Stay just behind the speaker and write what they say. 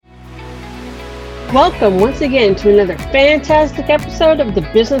Welcome once again to another fantastic episode of the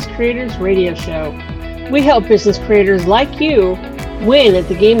Business Creators Radio Show. We help business creators like you win at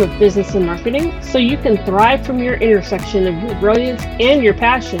the game of business and marketing so you can thrive from your intersection of your brilliance and your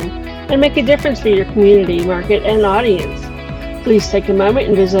passion and make a difference for your community, market, and audience. Please take a moment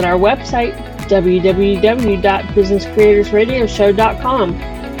and visit our website,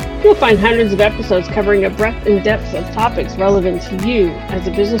 www.businesscreatorsradioshow.com. You'll find hundreds of episodes covering a breadth and depth of topics relevant to you as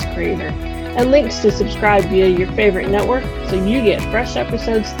a business creator, and links to subscribe via your favorite network so you get fresh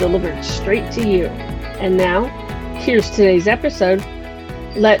episodes delivered straight to you. And now, here's today's episode.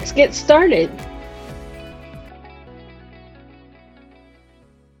 Let's get started.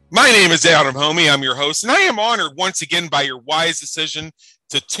 My name is Adam Homey. I'm your host, and I am honored once again by your wise decision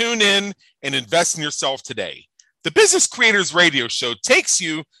to tune in and invest in yourself today. The Business Creators Radio Show takes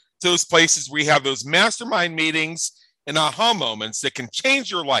you to those places where you have those mastermind meetings and aha moments that can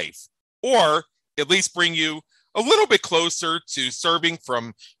change your life, or at least bring you a little bit closer to serving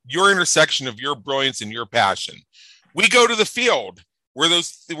from your intersection of your brilliance and your passion. We go to the field where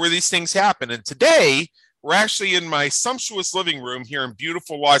these things happen. And today, we're actually in my sumptuous living room here in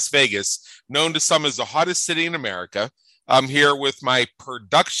beautiful Las Vegas, known to some as the hottest city in America. I'm here with my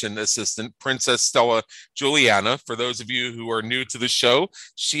production assistant, Princess Stella Juliana. For those of you who are new to the show,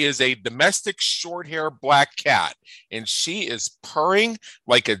 she is a domestic short-hair black cat, and she is purring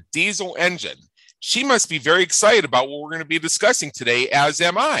like a diesel engine. She must be very excited about what we're going to be discussing today, as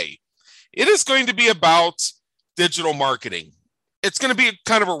am I. It is going to be about digital marketing. It's going to be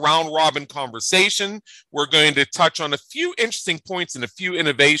kind of a round-robin conversation. We're going to touch on a few interesting points and a few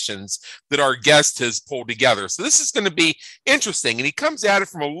innovations that our guest has pulled together. So this is going to be interesting, and he comes at it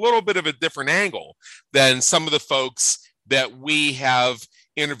from a little bit of a different angle than some of the folks that we have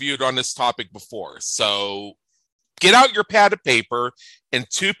interviewed on this topic before. So get out your pad of paper and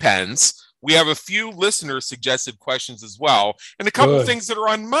 2 pens. We have a few listener-suggested questions as well, and a couple of things that are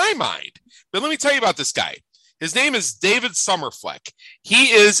on my mind. But let me tell you about this guy. His name is David Sommerfleck.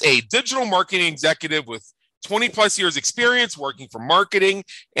 He is a digital marketing executive with 20 plus years experience working for marketing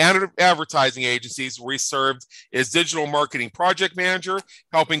and advertising agencies, where he served as digital marketing project manager,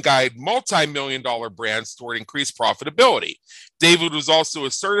 helping guide multi-million-dollar brands toward increased profitability. David was also a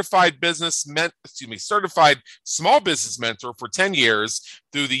certified small business mentor for 10 years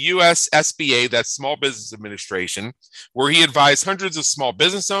through the US SBA, that's Small Business Administration, where he advised hundreds of small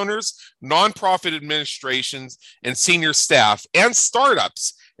business owners, nonprofit administrations, and senior staff and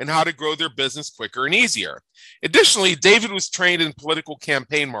startups and how to grow their business quicker and easier. Additionally, David was trained in political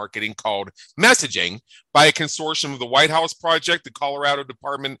campaign marketing called messaging by a consortium of the White House Project, the Colorado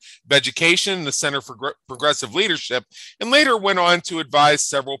Department of Education, the Center for Progressive Leadership, and later went on to advise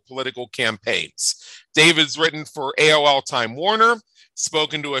several political campaigns. David's written for AOL Time Warner,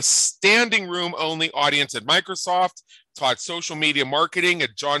 spoken to a standing room only audience at Microsoft, taught social media marketing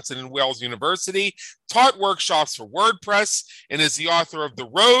at Johnson & Wales University, taught workshops for WordPress, and is the author of The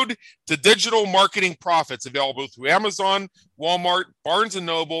Road to Digital Marketing Profits, available through Amazon, Walmart, Barnes &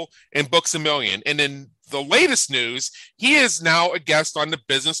 Noble, and Books A Million. And in the latest news, he is now a guest on the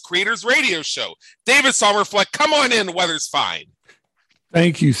Business Creators Radio Show. David Sommerfleck, come on in. The weather's fine.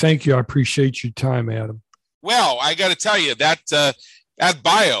 Thank you. I appreciate your time, Adam. Well, I got to tell you, that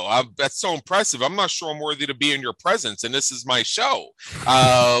bio, that's so impressive. I'm not sure I'm worthy to be in your presence, and this is my show.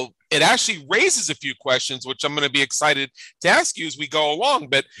 It actually raises a few questions, which I'm going to be excited to ask you as we go along.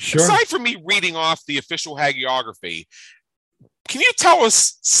 But aside from me reading off the official hagiography, can you tell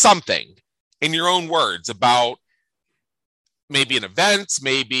us something in your own words about maybe an event,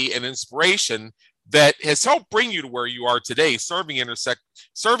 maybe an inspiration that has helped bring you to where you are today, serving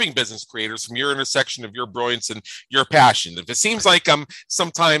business creators from your intersection of your brilliance and your passion? If it seems like I'm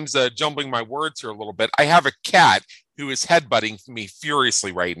sometimes jumbling my words here a little bit, I have a cat who is headbutting me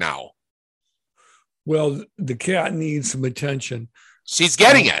furiously right now. Well, the cat needs some attention. She's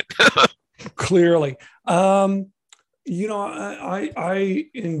getting it. Clearly. I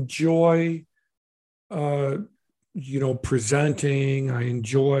enjoy, presenting. I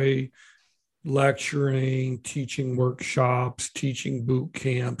enjoy lecturing, teaching workshops, teaching boot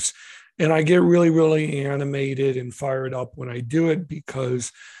camps. And I get really, really animated and fired up when I do it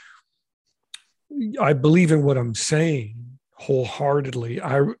because I believe in what I'm saying wholeheartedly.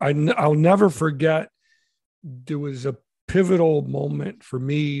 I'll never forget, there was a pivotal moment for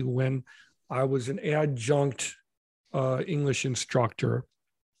me when I was an adjunct English instructor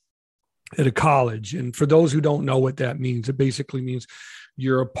at a college. And for those who don't know what that means, it basically means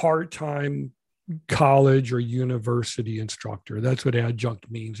you're a part-time college or university instructor. That's what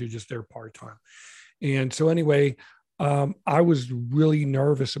adjunct means. You're just there part-time. And so anyway, I was really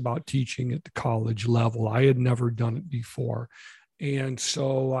nervous about teaching at the college level. I had never done it before. And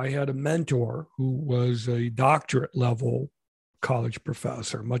so I had a mentor who was a doctorate level college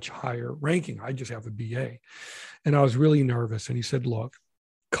professor, much higher ranking. I just have a BA. And I was really nervous. And he said, look,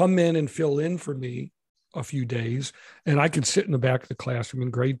 come in and fill in for me a few days, and I can sit in the back of the classroom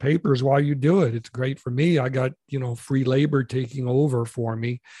and grade papers while you do it. It's great for me. I got, free labor taking over for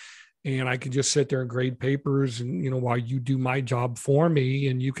me, and I can just sit there and grade papers and, while you do my job for me,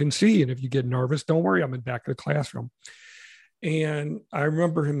 and you can see. And if you get nervous, don't worry, I'm in the back of the classroom. And I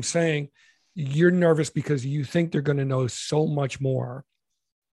remember him saying, you're nervous because you think they're going to know so much more.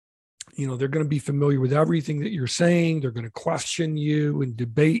 They're going to be familiar with everything that you're saying. They're going to question you and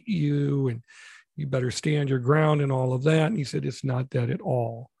debate you, and you better stand your ground and all of that. And he said, it's not that at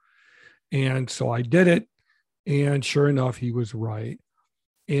all. And so I did it. And sure enough, he was right.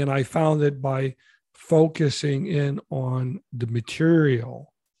 And I found that by focusing in on the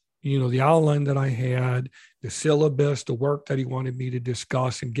material, the outline that I had, the syllabus, the work that he wanted me to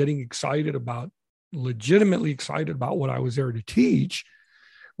discuss, and getting legitimately excited about what I was there to teach,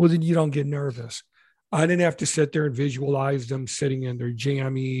 well, then you don't get nervous. I didn't have to sit there and visualize them sitting in their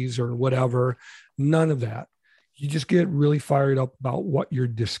jammies or whatever. None of that. You just get really fired up about what you're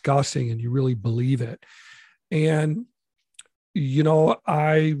discussing and you really believe it. And,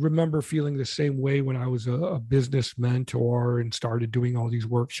 I remember feeling the same way when I was a business mentor and started doing all these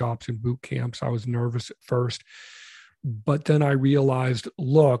workshops and boot camps. I was nervous at first, but then I realized,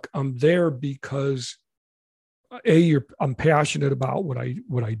 look, I'm there because I'm passionate about what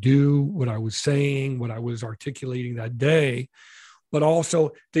I do, what I was saying, what I was articulating that day, but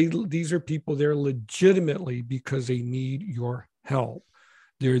also these are people there legitimately because they need your help.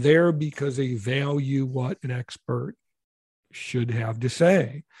 They're there because they value what an expert should have to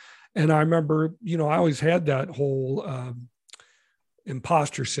say. And I remember, I always had that whole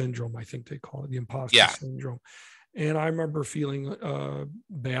imposter syndrome, I think they call it, the imposter syndrome. And I remember feeling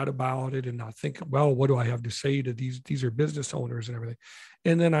bad about it and not thinking, well, what do I have to say to these are business owners and everything.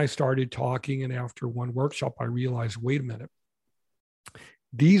 And then I started talking. And after one workshop, I realized, wait a minute,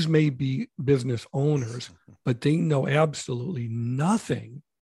 these may be business owners, but they know absolutely nothing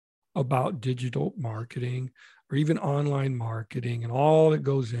about digital marketing or even online marketing and all that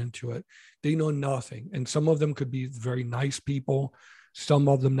goes into it. They know nothing. And some of them could be very nice people. Some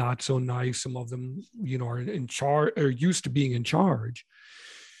of them not so nice. Some of them, are in charge or used to being in charge,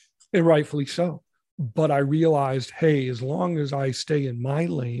 and rightfully so. But I realized, hey, as long as I stay in my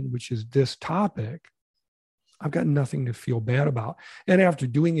lane, which is this topic, I've got nothing to feel bad about. And after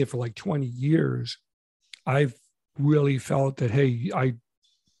doing it for like 20 years, I've really felt that, hey, I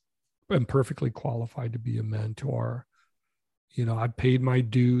am perfectly qualified to be a mentor. I've paid my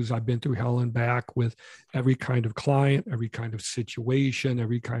dues. I've been through hell and back with every kind of client, every kind of situation,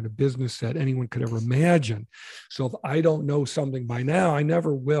 every kind of business that anyone could ever imagine. So if I don't know something by now, I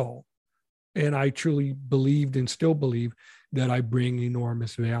never will. And I truly believed and still believe that I bring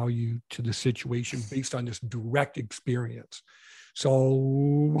enormous value to the situation based on this direct experience.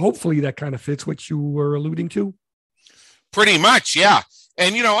 So hopefully that kind of fits what you were alluding to. Pretty much, yeah.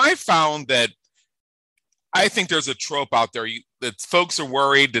 And, I found that I think there's a trope out there that folks are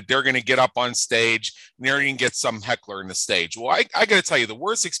worried that they're going to get up on stage and they're going to get some heckler in the stage. Well, I got to tell you, the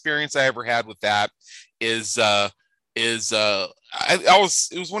worst experience I ever had with that is it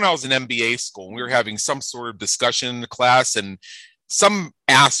was when I was in MBA school and we were having some sort of discussion in the class, and some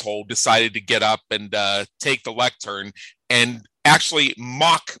asshole decided to get up and take the lectern and actually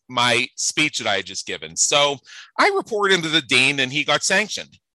mock my speech that I had just given. So I reported him to the dean and he got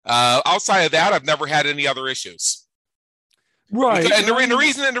sanctioned. Outside of that, I've never had any other issues. Right. And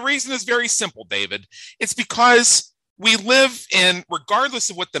the reason is very simple, David. It's because we live in, regardless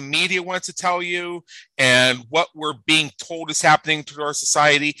of what the media wants to tell you and what we're being told is happening to our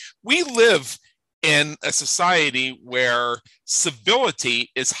society, we live in a society where civility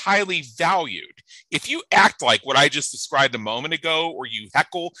is highly valued. If you act like what I just described a moment ago, or you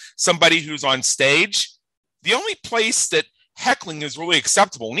heckle somebody who's on stage, the only place that heckling is really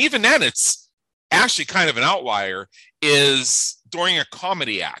acceptable, and even then it's actually kind of an outlier, is during a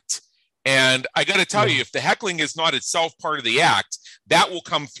comedy act. And I got to tell you, if the heckling is not itself part of the act, that will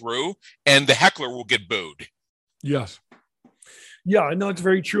come through and the heckler will get booed. Yes. Yeah, I know it's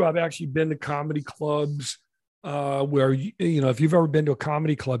very true. I've actually been to comedy clubs where, if you've ever been to a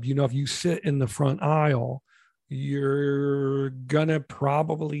comedy club, if you sit in the front aisle, you're going to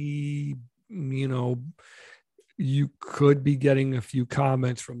probably, you could be getting a few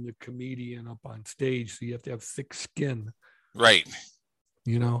comments from the comedian up on stage. So you have to have thick skin. Right.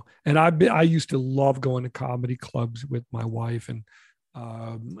 And I used to love going to comedy clubs with my wife, and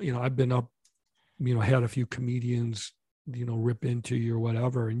I've been up, had a few comedians, rip into you or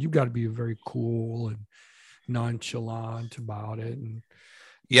whatever, and you've got to be very cool and nonchalant about it. And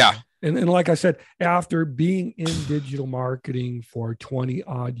yeah. And like I said, after being in digital marketing for 20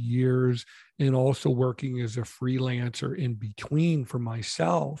 odd years and also working as a freelancer in between for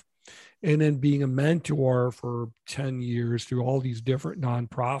myself, and then being a mentor for 10 years through all these different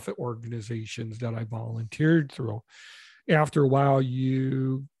nonprofit organizations that I volunteered through, after a while,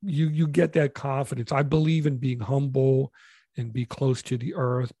 you get that confidence. I believe in being humble and be close to the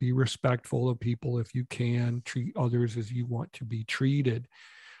earth, be respectful of people if you can, treat others as you want to be treated.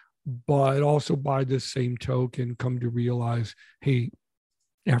 But also by this same token, come to realize, hey,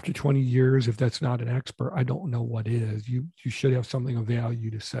 after 20 years, if that's not an expert, I don't know what is. You should have something of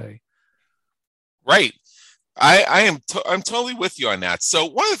value to say. Right. I'm totally with you on that. So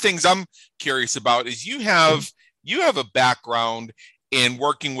one of the things I'm curious about is you have a background in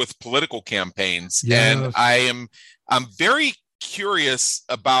working with political campaigns. Yes. And I'm very curious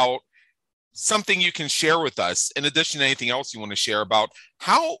about something you can share with us, in addition to anything else you want to share about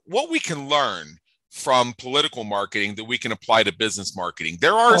what we can learn from political marketing that we can apply to business marketing.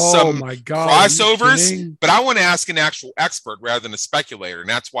 There are some crossovers, but I want to ask an actual expert rather than a speculator, and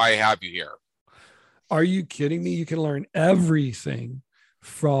that's why I have you here. Are you kidding me? You can learn everything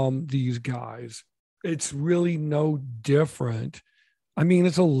from these guys. It's really no different. I mean,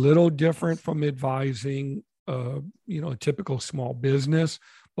 it's a little different from advising, a typical small business,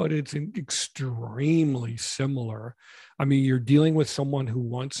 but it's extremely similar. I mean, you're dealing with someone who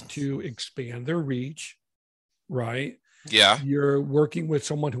wants to expand their reach, right? Yeah. You're working with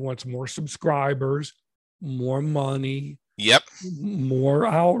someone who wants more subscribers, more money. Yep. More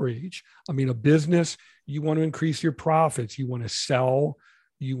outreach. I mean, a business, you want to increase your profits. You want to sell.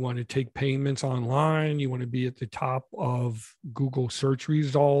 You want to take payments online. You want to be at the top of Google search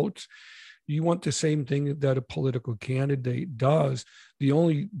results. You want the same thing that a political candidate does.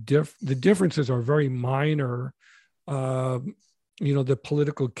 The differences are very minor. The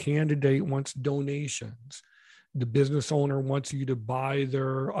political candidate wants donations. The business owner wants you to buy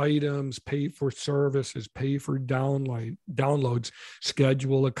their items, pay for services, pay for downloads,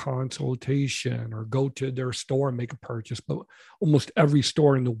 schedule a consultation, or go to their store and make a purchase. But almost every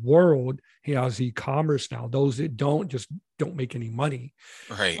store in the world has e-commerce now. Those that don't make any money.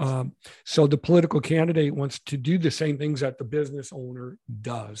 Right. So the political candidate wants to do the same things that the business owner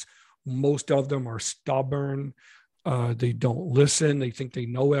does. Most of them are stubborn. They don't listen. They think they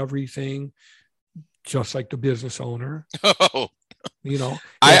know everything. Just like the business owner. Oh,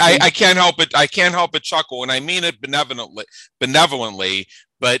 I can't help but chuckle, and I mean it benevolently.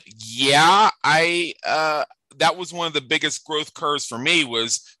 But yeah, that was one of the biggest growth curves for me,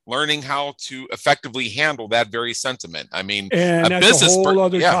 was learning how to effectively handle that very sentiment. I mean, and that's a whole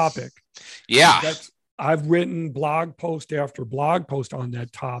other topic. Yeah, I've written blog post after blog post on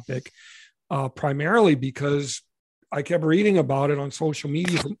that topic, primarily because I kept reading about it on social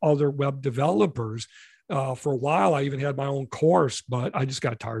media from other web developers. For a while, I even had my own course, but I just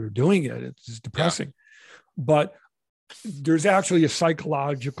got tired of doing it. It's depressing. Yeah. But there's actually a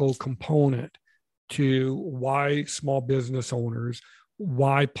psychological component to why small business owners,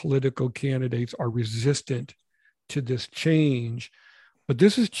 why political candidates are resistant to this change. But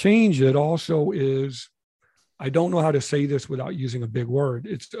this is change that also is, I don't know how to say this without using a big word.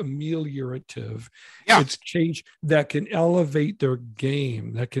 It's ameliorative. Yeah. It's change that can elevate their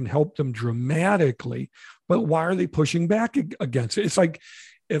game, that can help them dramatically. But why are they pushing back against it? It's like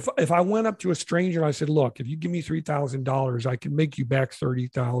if I went up to a stranger and I said, look, if you give me $3,000, I can make you back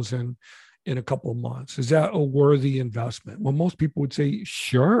 $30,000 in a couple of months. Is that a worthy investment? Well, most people would say,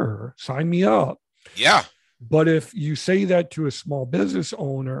 sure, sign me up. Yeah. But if you say that to a small business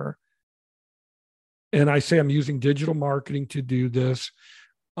owner, and I say I'm using digital marketing to do this,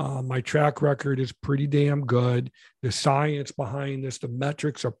 my track record is pretty damn good. The science behind this, the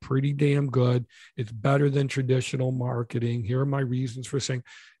metrics are pretty damn good. It's better than traditional marketing. Here are my reasons for saying.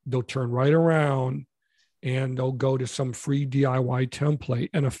 They'll turn right around and they'll go to some free DIY template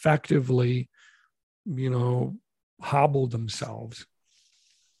and effectively, hobble themselves.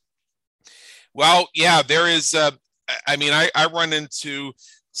 Well, yeah, there is. I run into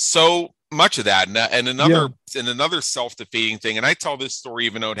so much of that, and another self-defeating thing. And I tell this story,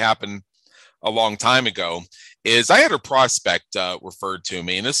 even though it happened a long time ago, is I had a prospect referred to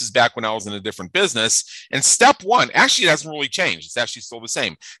me, and this is back when I was in a different business. And step one, actually, it hasn't really changed. It's actually still the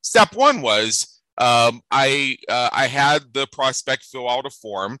same. Step one was, I had the prospect fill out a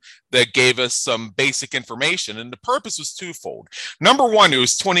form that gave us some basic information, and the purpose was twofold. Number one, it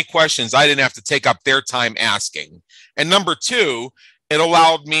was 20 questions I didn't have to take up their time asking, and number two, it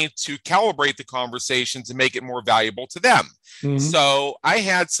allowed me to calibrate the conversation to make it more valuable to them. Mm-hmm. So I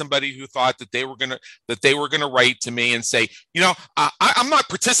had somebody who thought that they were gonna write to me and say, I'm not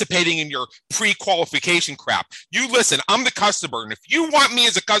participating in your pre-qualification crap. You listen, I'm the customer, and if you want me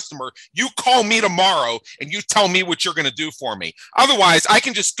as a customer, you call me tomorrow and you tell me what you're gonna do for me. Otherwise, I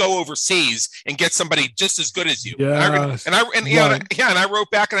can just go overseas and get somebody just as good as you. Yes. And I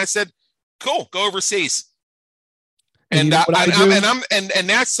wrote back and I said, cool, go overseas. And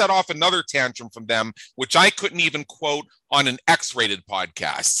that set off another tantrum from them, which I couldn't even quote on an X-rated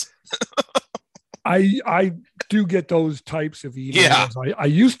podcast. I do get those types of emails. Yeah. I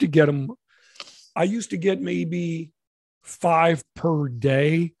used to get them. I used to get maybe 5 per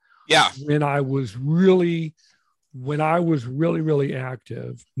day. Yeah. When I was really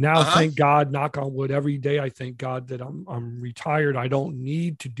active. Now, thank God, knock on wood, every day I thank God that I'm retired. I don't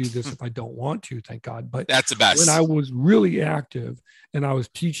need to do this if I don't want to, thank God. But that's the best. When I was really active and I was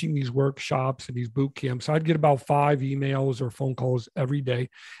teaching these workshops and these boot camps, I'd get about 5 emails or phone calls every day.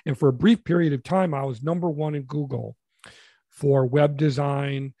 And for a brief period of time, I was #1 in Google for web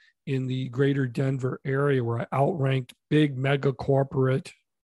design in the greater Denver area, where I outranked big mega corporate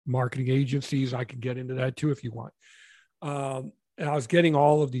marketing agencies. I could get into that too if you want. And I was getting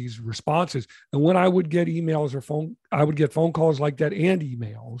all of these responses. And when I would get emails or I would get phone calls like that and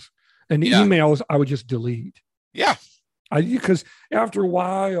emails. And the emails I would just delete. Yeah. Because after a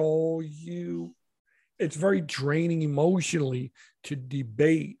while, it's very draining emotionally to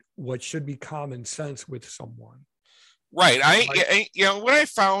debate what should be common sense with someone. Right. What I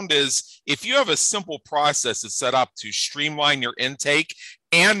found is if you have a simple process that's set up to streamline your intake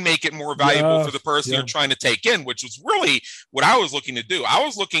and make it more valuable for the person you're trying to take in, which was really what I was looking to do. I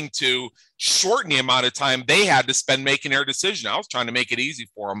was looking to shorten the amount of time they had to spend making their decision. I was trying to make it easy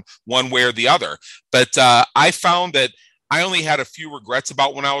for them one way or the other. But I found that I only had a few regrets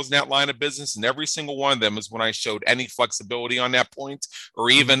about when I was in that line of business, and every single one of them is when I showed any flexibility on that point or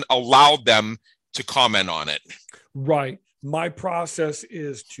even allowed them to comment on it. Right. My process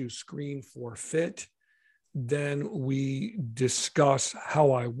is to screen for fit. Then we discuss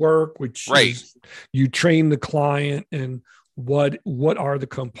how I work, which is you train the client and what are the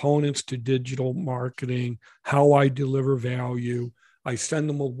components to digital marketing, how I deliver value. I send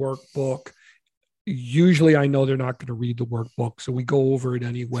them a workbook. Usually I know they're not going to read the workbook, so we go over it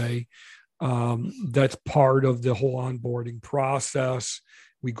anyway. That's part of the whole onboarding process.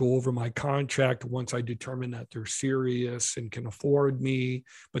 We go over my contract once I determine that they're serious and can afford me,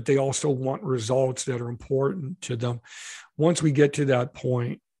 but they also want results that are important to them. Once we get to that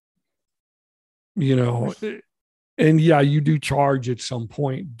point, and you do charge at some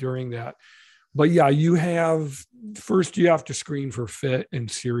point during that. But you have to screen for fit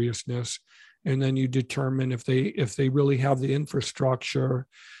and seriousness. And then you determine if they really have the infrastructure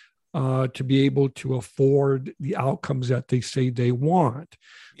to be able to afford the outcomes that they say they want.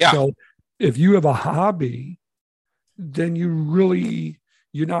 Yeah. So if you have a hobby, then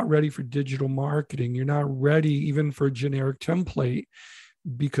you're not ready for digital marketing. You're not ready even for a generic template,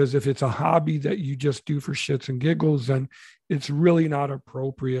 because if it's a hobby that you just do for shits and giggles, then it's really not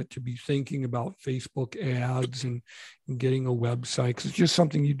appropriate to be thinking about Facebook ads and getting a website, because it's just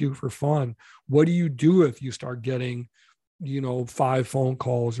something you do for fun. What do you do if you start getting 5 phone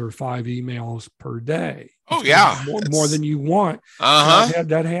calls or 5 emails per day? Oh yeah. More than you want. I've had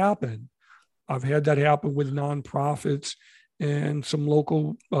that happen. I've had that happen with nonprofits and some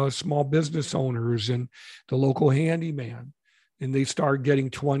local small business owners and the local handyman. And they start getting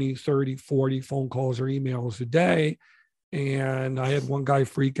 20, 30, 40 phone calls or emails a day. And I had one guy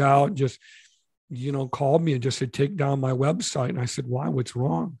freak out, just, called me and just said, take down my website. And I said, why? What's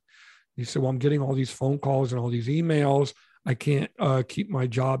wrong? He said, well, I'm getting all these phone calls and all these emails. I can't keep my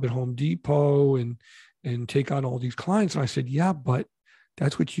job at Home Depot and take on all these clients. And I said, yeah, but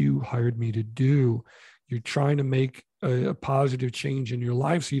that's what you hired me to do. You're trying to make a positive change in your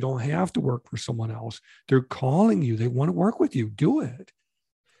life so you don't have to work for someone else. They're calling you. They want to work with you. Do it.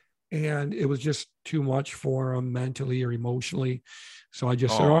 And it was just too much for them mentally or emotionally. So I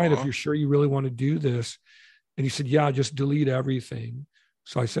just said, all right, if you're sure you really want to do this. And he said, yeah, just delete everything.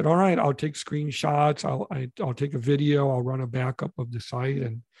 So I said, all right, I'll take screenshots. I'll take a video. I'll run a backup of the site.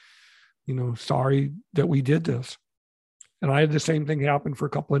 And, sorry that we did this. And I had the same thing happen for a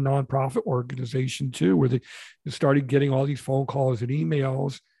couple of nonprofit organizations too, where they started getting all these phone calls and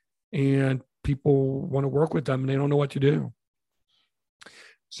emails, and people want to work with them and they don't know what to do.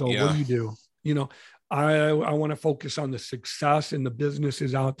 So what do you do? You know, I want to focus on the success in the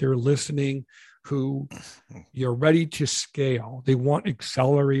businesses out there listening who you're ready to scale. They want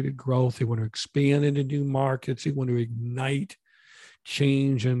accelerated growth. They want to expand into new markets. They want to ignite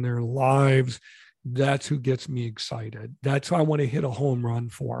change in their lives. That's who gets me excited. That's who I want to hit a home run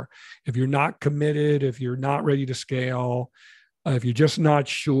for. If you're not committed, if you're not ready to scale, if you're just not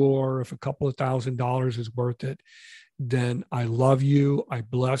sure if a couple of $1,000s is worth it, then I love you, I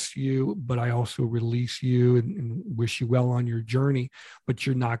bless you, but I also release you and wish you well on your journey. But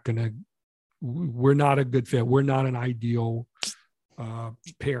we're not a good fit. We're not an ideal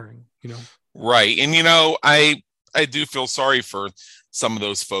pairing, Right. And, I do feel sorry for some of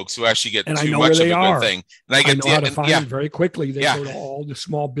those folks who actually get too much of a good thing. And I know how to find them very quickly. They go to all the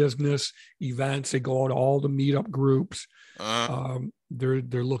small business events. They go to all the meetup groups.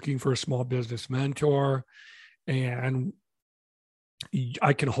 They're looking for a small business mentor, and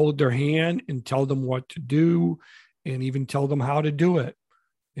I can hold their hand and tell them what to do and even tell them how to do it.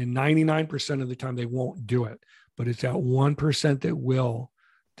 And 99% of the time they won't do it, but it's that 1% that will,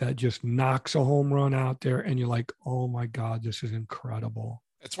 that just knocks a home run out there. And you're like, oh my God, this is incredible.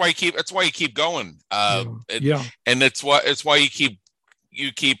 That's why you keep going. Yeah. And it's why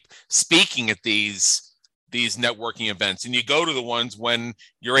you keep speaking at these networking events, and you go to the ones when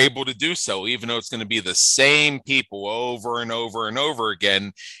you're able to do so, even though it's going to be the same people over and over and over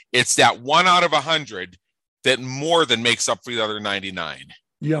again. It's that 1 out of 100 that more than makes up for the other 99.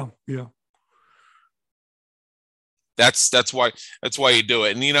 Yeah. That's why you do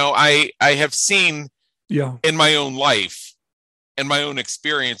it. And I have seen in my own life and my own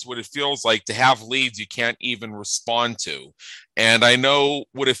experience what it feels like to have leads you can't even respond to. And I know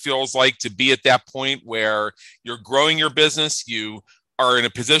what it feels like to be at that point where you're growing your business. You are in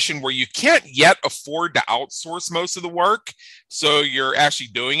a position where you can't yet afford to outsource most of the work, so you're actually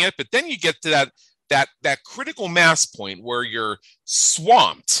doing it. But then you get to that critical mass point where you're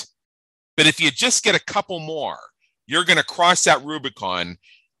swamped. But if you just get a couple more, you're going to cross that Rubicon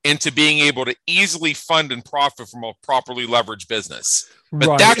into being able to easily fund and profit from a properly leveraged business.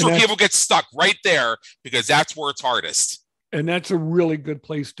 But that's where people get stuck, right there, because that's where it's hardest. And that's a really good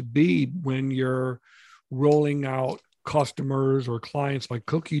place to be when you're rolling out customers or clients like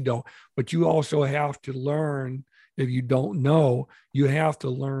cookie dough. But you also have to learn, if you don't know, you have to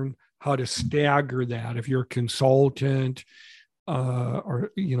learn how to stagger that. If you're a consultant,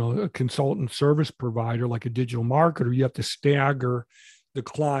 or a consultant service provider like a digital marketer, you have to stagger the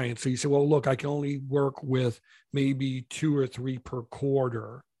client. So you say, well, look, I can only work with maybe 2 or 3 per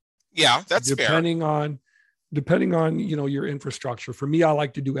quarter. Yeah, that's depending fair. Depending on your infrastructure. For me, I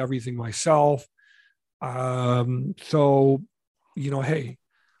like to do everything myself. So hey,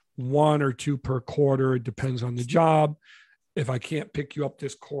 1 or 2 per quarter. It depends on the job. If I can't pick you up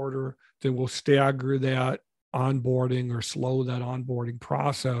this quarter, then we'll stagger that onboarding or slow that onboarding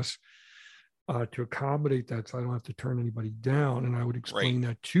process to accommodate that, so I don't have to turn anybody down. And I would explain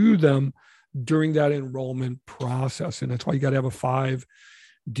that to them during that enrollment process. And that's why you got to have a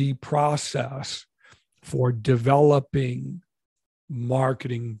 5D process for developing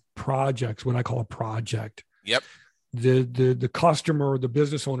marketing projects, what I call a project. Yep. The customer or the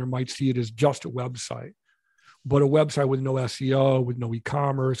business owner might see it as just a website, but a website with no SEO, with no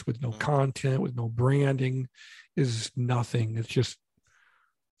e-commerce, with no content, with no branding is nothing. It's just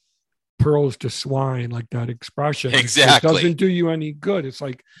pearls to swine, like that expression. Exactly. It doesn't do you any good. It's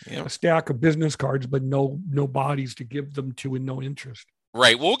like a stack of business cards, but no bodies to give them to and no interest.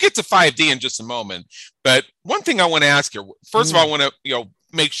 Right. Well, we'll get to 5D in just a moment. But one thing I want to ask you, first of all, I want to,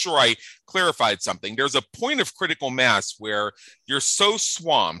 make sure I clarified something. There's a point of critical mass where you're so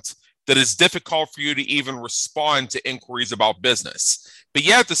swamped that it's difficult for you to even respond to inquiries about business. But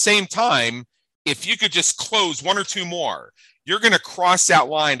yet at the same time, if you could just close 1 or 2 more, you're going to cross that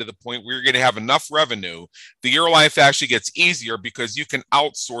line to the point where you're going to have enough revenue that your life actually gets easier because you can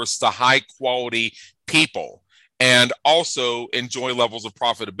outsource to high quality people and also enjoy levels of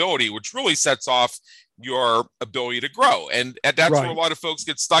profitability, which really sets off your ability to grow. And that's where a lot of folks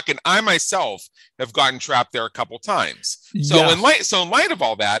get stuck. And I myself have gotten trapped there a couple of times. So in light of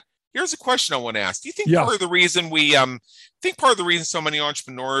all that, here's a question I want to ask. Do you think part of the reason so many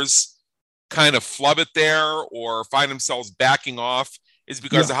entrepreneurs kind of flub it there or find themselves backing off is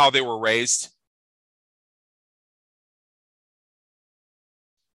because of how they were raised?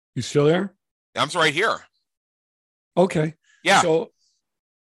 You still there? I'm right here. Okay. Yeah. So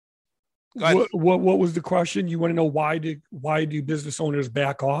what was the question? You want to know why do business owners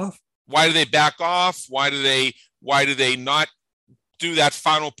back off? Why do they back off? Why do they not do that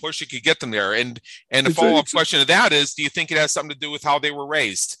final push that could get them there? And the follow-up question to that is, do you think it has something to do with how they were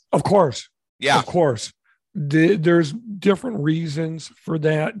raised? Of course. Yeah. Of course. There's different reasons for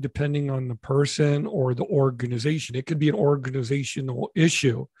that depending on the person or the organization. It could be an organizational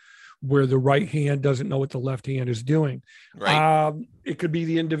issue where the right hand doesn't know what the left hand is doing. Right. It could be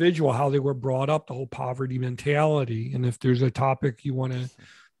the individual, how they were brought up, the whole poverty mentality. And if there's a topic you want to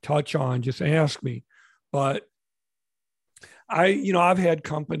touch on, just ask me. But I've had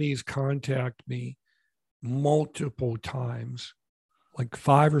companies contact me multiple times, like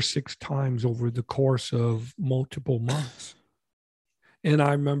 5 or 6 times over the course of multiple months. And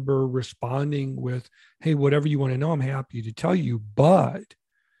I remember responding with, hey, whatever you want to know, I'm happy to tell you. But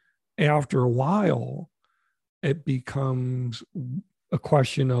after a while, it becomes a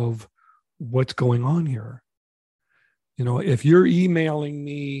question of what's going on here. If you're emailing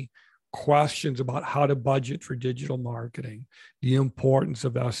me questions about how to budget for digital marketing, the importance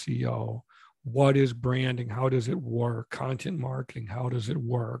of SEO, what is branding, how does it work, content marketing, how does it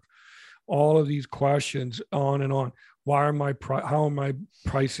work, all of these questions, on and on. How are my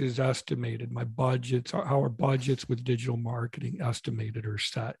prices estimated? My budgets, how are budgets with digital marketing estimated or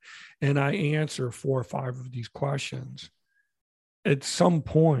set? And I answer 4 or 5 of these questions. At some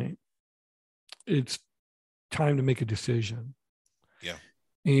point, it's time to make a decision. Yeah.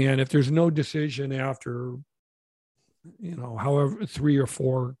 And if there's no decision after, however, 3 or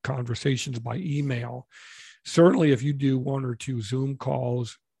 4 conversations by email, certainly if you do 1 or 2 Zoom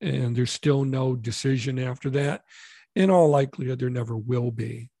calls and there's still no decision after that, in all likelihood, there never will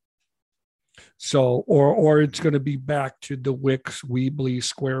be. So, or it's going to be back to the Wix, Weebly,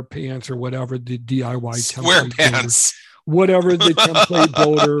 SquarePants, or whatever the DIY template builder, whatever the template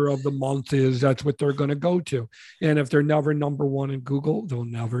builder of the month is, that's what they're going to go to. And if they're never number 1 in Google, they'll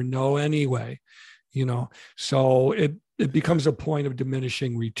never know anyway. So it becomes a point of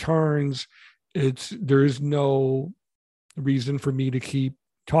diminishing returns. There's no reason for me to keep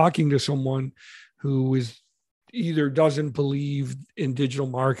talking to someone who is either doesn't believe in digital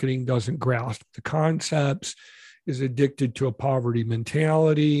marketing, doesn't grasp the concepts, is addicted to a poverty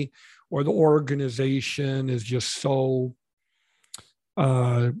mentality, or the organization is just so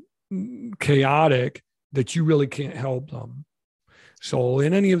chaotic that you really can't help them. So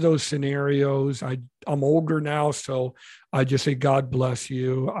in any of those scenarios, I'm older now, so I just say, God bless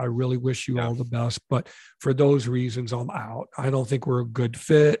you. I really wish you all the best. But for those reasons, I'm out. I don't think we're a good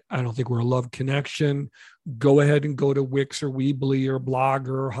fit. I don't think we're a love connection. Go ahead and go to Wix or Weebly or Blogger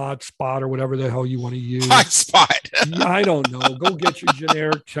or Hotspot or whatever the hell you want to use. Hotspot. I don't know. Go get your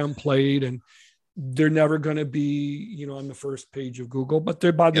generic template, and they're never going to be, on the first page of Google, but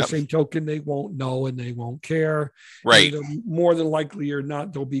they're by the same token, they won't know and they won't care. Right. And more than likely or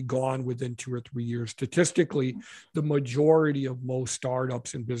not, they'll be gone within 2 or 3 years. Statistically, the majority of most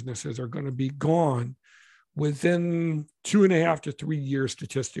startups and businesses are going to be gone within 2.5 to 3 years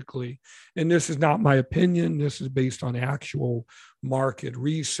statistically. And this is not my opinion. This is based on actual market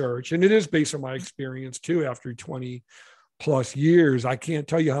research. And it is based on my experience too, after 20 plus years. I can't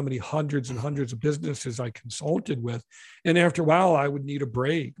tell you how many hundreds and hundreds of businesses I consulted with. And after a while, I would need a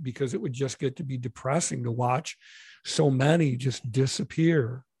break because it would just get to be depressing to watch so many just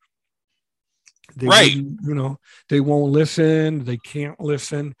disappear. They won't listen. They can't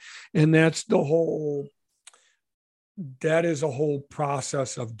listen. And that is a whole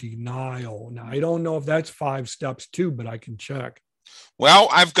process of denial. Now, I don't know if that's 5 steps too, but I can check. Well,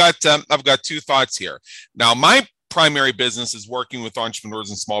 I've got 2 thoughts here. Now, my primary business is working with entrepreneurs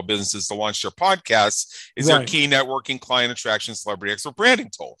and small businesses to launch their podcasts. Is their key networking, client attraction, celebrity expert branding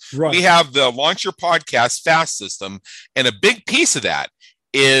tool. Right. We have the Launch Your Podcast Fast system, and a big piece of that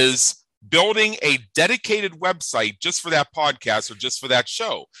is building a dedicated website just for that podcast or just for that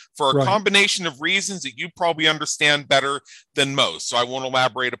show, for a combination of reasons that you probably understand better than most. So I won't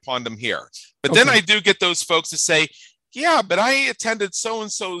elaborate upon them here. But then I do get those folks to say, yeah, but I attended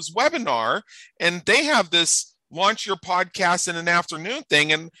so-and-so's webinar, and they have this launch your podcast in an afternoon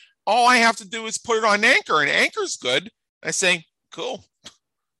thing, and all I have to do is put it on Anchor, and Anchor's good. I say, cool.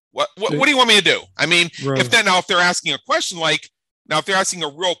 What do you want me to do? I mean, if they're asking a question like, if they're asking a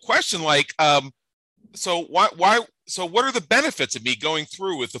real question like, so what are the benefits of me going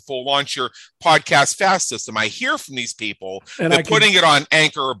through with the full Launch Your Podcast Fast system? I hear from these people that putting it on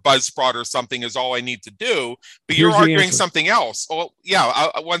Anchor or Buzzsprout or something is all I need to do, but you're arguing something else. Oh, yeah.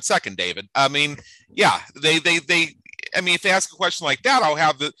 1 second, David. I mean, yeah, if they ask a question like that, I'll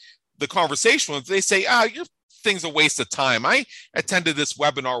have the conversation with them. They say, your thing's a waste of time. I attended this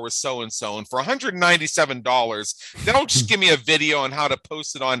webinar with so-and-so, and for $197, they'll just give me a video on how to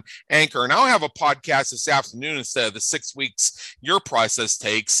post it on Anchor, and I'll have a podcast this afternoon instead of the 6 weeks your process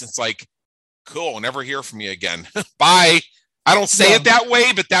takes. It's like, cool, never hear from you again. Bye. I don't say it that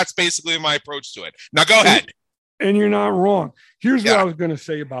way, but that's basically my approach to it. Now go ahead. And you're not wrong. Here's what I was going to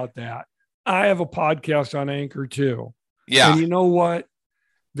say about that. I have a podcast on Anchor too. Yeah. And you know what?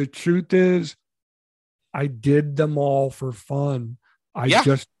 The truth is, I did them all for fun.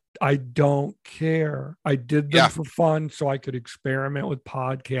 I don't care. I did them for fun so I could experiment with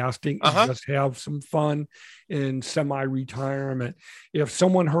podcasting and just have some fun in semi-retirement. If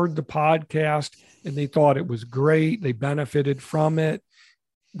someone heard the podcast and they thought it was great, they benefited from it,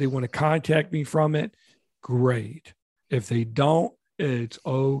 they want to contact me from it, great. If they don't, it's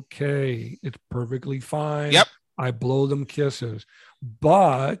okay. It's perfectly fine. Yep. I blow them kisses.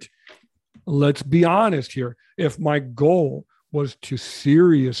 But let's be honest here. If my goal was to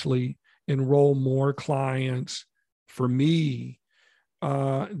seriously enroll more clients for me,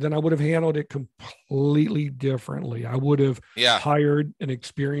 then I would have handled it completely differently. I would have hired an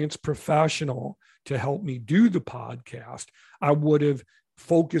experienced professional to help me do the podcast. I would have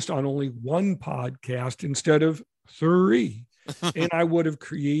focused on only one podcast instead of 3. And I would have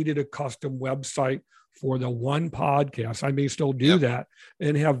created a custom website for the one podcast. I may still do that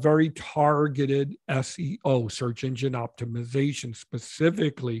and have very targeted SEO, search engine optimization,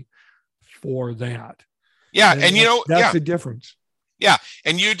 specifically for that. Yeah. And you know, that's the difference. Yeah.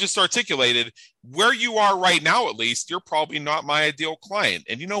 And you just articulated where you are right now, at least you're probably not my ideal client.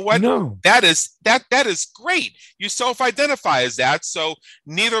 And you know what? No. That is great. You self-identify as that. So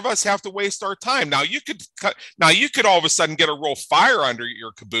neither of us have to waste our time. Now you could all of a sudden get a real fire under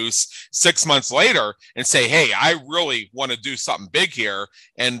your caboose 6 months later and say, hey, I really want to do something big here,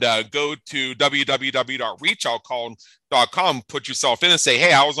 and go to www.reachoutcall.com, put yourself in and say,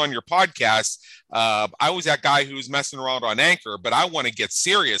 hey, I was on your podcast. I was that guy who was messing around on Anchor, but I want to get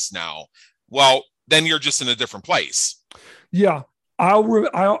serious now. Well, then you're just in a different place. Yeah.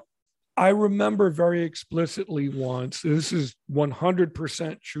 I remember very explicitly once, this is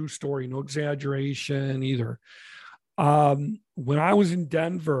 100% true story, no exaggeration either. When I was in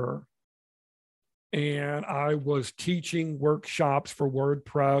Denver and I was teaching workshops for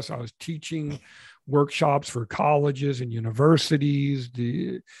WordPress, I was teaching workshops for colleges and universities,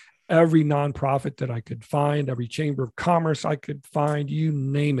 every nonprofit that I could find, every chamber of commerce I could find, you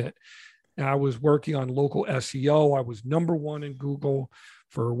name it. And I was working on local SEO. I was #1 in Google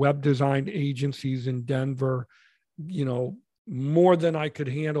for web design agencies in Denver, more than I could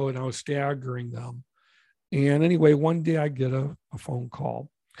handle, and I was staggering them. And anyway, one day I get a phone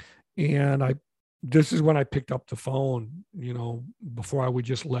call, and this is when I picked up the phone, before I would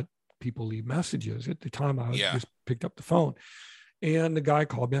just let people leave messages. At the time, I just picked up the phone. And the guy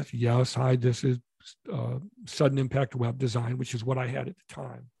called me. I said, yes, hi, this is Sudden Impact Web Design, which is what I had at the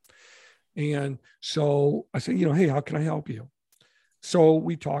time. And so I said, hey, how can I help you? So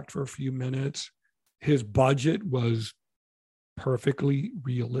we talked for a few minutes. His budget was perfectly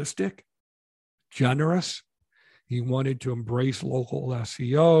realistic, generous. He wanted to embrace local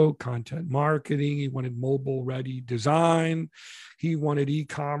SEO, content marketing. He wanted mobile-ready design. He wanted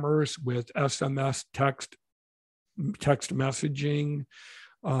e-commerce with SMS text messaging,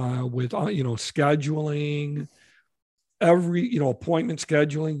 with scheduling, every appointment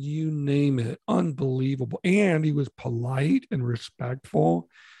scheduling, you name it. Unbelievable. And he was polite and respectful,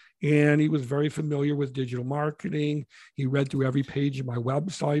 and he was very familiar with digital marketing. He read through every page of my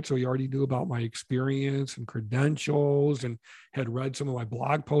website, so he already knew about my experience and credentials, and had read some of my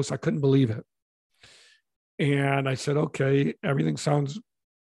blog posts. I couldn't believe it. And I said, okay, everything sounds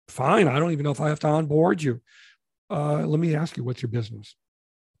fine. I don't even know if I have to onboard you. Let me ask you, what's your business?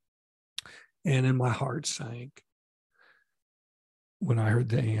 And then my heart sank when I heard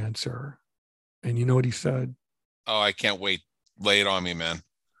the answer. And you know what he said? Oh, I can't wait. Lay it on me, man.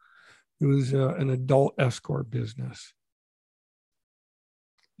 It was an adult escort business.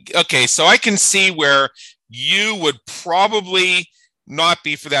 Okay, so I can see where you would probably not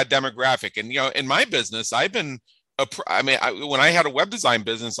be for that demographic. And, in my business, when I had a web design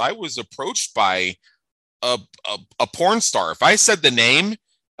business, I was approached by a porn star. If I said the name,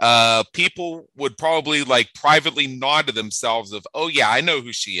 people would probably privately nod to themselves of, oh yeah, I know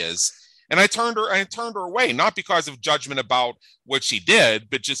who she is. And I turned her away, not because of judgment about what she did,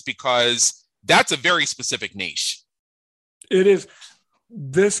 but just because that's a very specific niche. It is.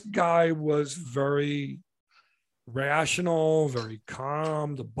 This guy was very rational, very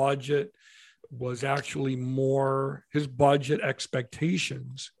calm. The budget was actually his budget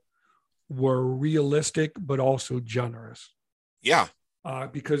expectations were realistic, but also generous. Yeah.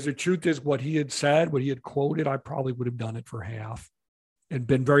 Because the truth is, what he had said, what he had quoted, I probably would have done it for half and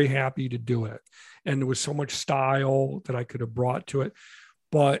been very happy to do it. And there was so much style that I could have brought to it.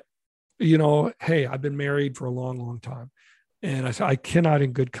 But, hey, I've been married for a long, long time. And I said, I cannot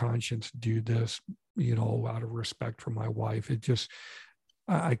in good conscience do this, out of respect for my wife. It just,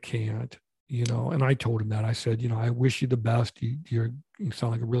 I can't, and I told him that. I said, I wish you the best. You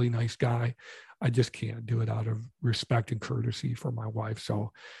sound like a really nice guy. I just can't do it out of respect and courtesy for my wife.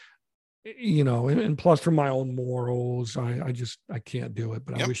 So, and plus for my own morals, I can't do it,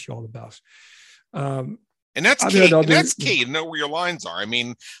 but I wish you all the best. And that's key. And that's key to know where your lines are. I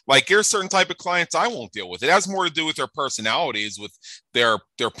mean, like, there's certain type of clients I won't deal with. It has more to do with their personalities, with their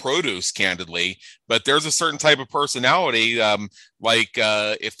produce, candidly. But there's a certain type of personality,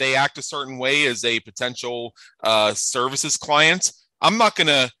 if they act a certain way as a potential services client, I'm not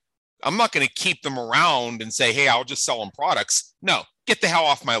gonna keep them around and say, hey, I'll just sell them products. No, get the hell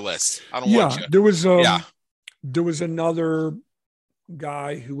off my list. I don't want you. There was another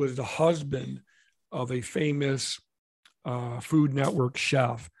guy who was the husband of a famous Food Network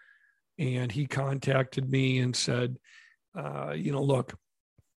chef. And he contacted me and said, look,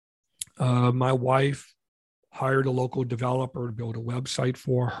 my wife hired a local developer to build a website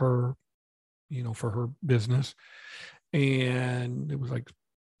for her, for her business. And it was like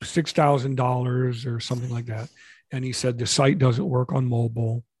 $6,000 or something like that. And he said, the site doesn't work on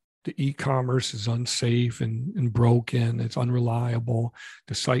mobile. The e-commerce is unsafe and broken. It's unreliable.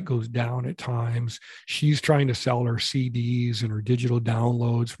 The site goes down at times. She's trying to sell her CDs and her digital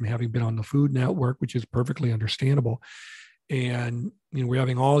downloads from having been on the Food Network, which is perfectly understandable. And, we're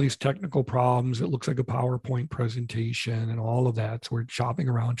having all these technical problems. It looks like a PowerPoint presentation and all of that. So we're shopping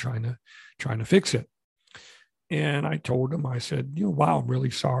around trying to fix it. And I told him, I said, wow, I'm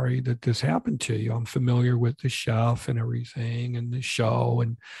really sorry that this happened to you. I'm familiar with the chef and everything and the show.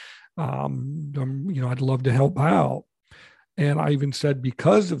 And, I'd love to help out. And I even said,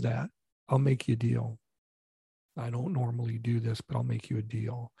 because of that, I'll make you a deal. I don't normally do this, but I'll make you a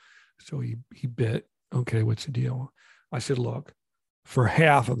deal. So he bit, okay, what's the deal? I said, look, for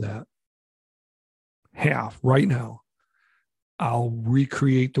half of that, right now, I'll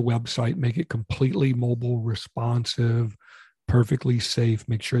recreate the website, make it completely mobile responsive, perfectly safe,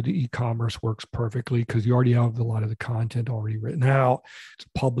 make sure the e-commerce works perfectly, because you already have a lot of the content already written out. It's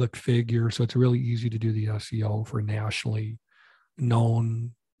a public figure, so it's really easy to do the SEO for nationally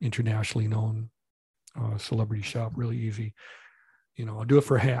known, internationally known celebrity shop, really easy. I'll do it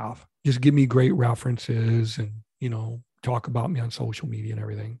for half. Just give me great references and, talk about me on social media and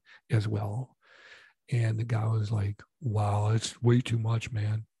everything as well. And the guy was like, wow, it's way too much,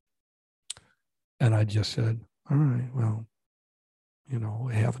 man. And I just said, all right, well,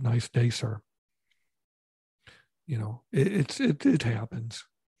 have a nice day, sir. It happens.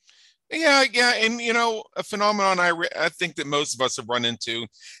 Yeah. And, a phenomenon I think that most of us have run into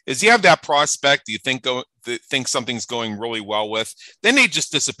is you have that prospect you think something's going really well with, then they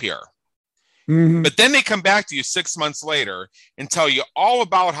just disappear. Mm-hmm. But then they come back to you 6 months later and tell you all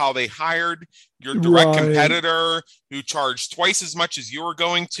about how they hired your direct competitor who charged twice as much as you were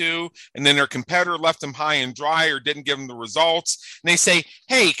going to, and then their competitor left them high and dry or didn't give them the results. And they say,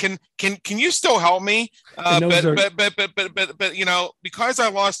 "Hey, can you still help me?" But because I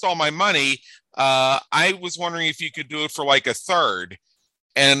lost all my money, I was wondering if you could do it for like a third.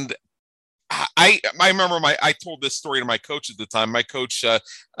 And I remember I told this story to my coach at the time.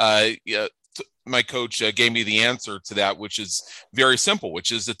 My coach gave me the answer to that, which is very simple,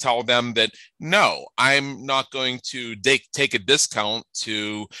 which is to tell them that, no, I'm not going to take a discount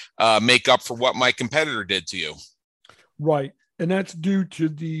to make up for what my competitor did to you. Right. And that's due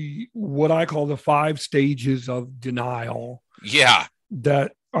to what I call the 5 stages of denial. Yeah.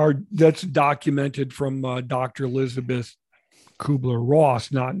 That's documented from Dr. Elizabeth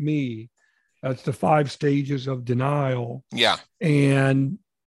Kubler-Ross, not me. That's the 5 stages of denial. Yeah. And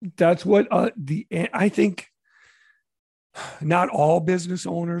that's what I think not all business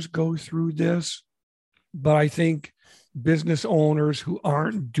owners go through this, but I think business owners who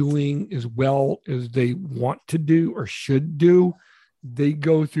aren't doing as well as they want to do or should do, they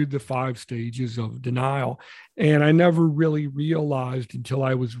go through the 5 stages of denial. And I never really realized until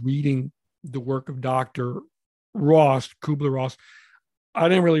I was reading the work of Dr. Kubler-Ross. I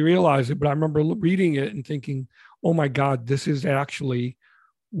didn't really realize it, but I remember reading it and thinking, oh my God, this is actually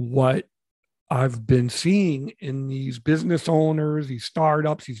what I've been seeing in these business owners, these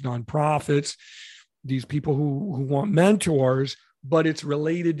startups, these nonprofits, these people who want mentors, but it's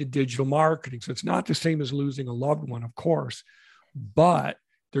related to digital marketing. So it's not the same as losing a loved one, of course, but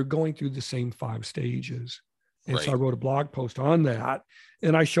they're going through the same 5 stages. And so I wrote a blog post on that,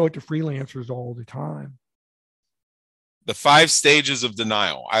 and I show it to freelancers all the time. The 5 stages of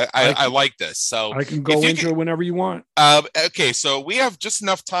denial. I like this. So I can go into it whenever you want. Okay, so we have just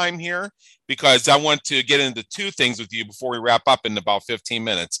enough time here because I want to get into two things with you before we wrap up in about 15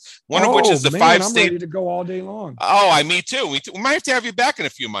 minutes. One of which is the five I'm ready to go all day long. Oh, me too. We might have to have you back in a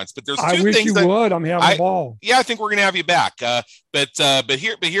few months, but there's two things. I wish you would. I'm having a ball. Yeah, I think we're going to have you back. But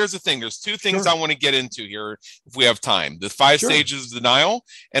here's the thing. There's two things I want to get into here if we have time. The 5 stages of denial.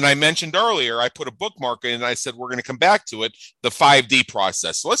 And I mentioned earlier, I put a bookmark in and I said, we're going to come back to it, the 5D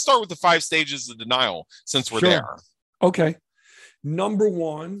process. So let's start with the 5 stages of denial since we're there. Okay. Number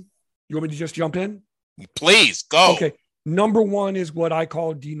 1, you want me to just jump in? Please go. Okay. Number 1 is what I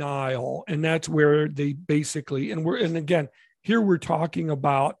call denial. And that's where they basically, and again, here we're talking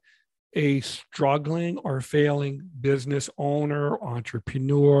about a struggling or failing business owner,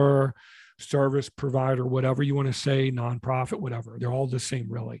 entrepreneur, service provider, whatever you want to say, nonprofit, whatever. They're all the same,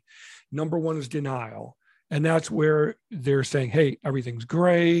 really. Number 1 is denial. And that's where they're saying, hey, everything's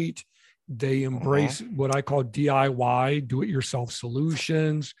great. They embrace what I call DIY, do-it-yourself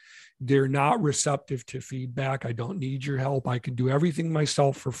solutions. They're not receptive to feedback. I don't need your help. I can do everything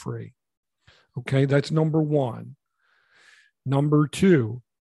myself for free. Okay, that's number 1. Number 2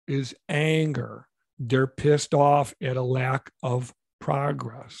 is anger. They're pissed off at a lack of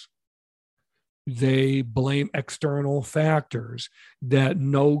progress. They blame external factors, that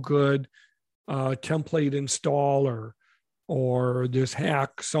no good template installer or this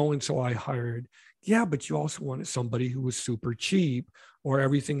hack so-and-so I hired. Yeah, but you also wanted somebody who was super cheap, or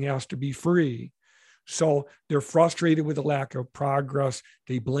everything has to be free. So they're frustrated with the lack of progress.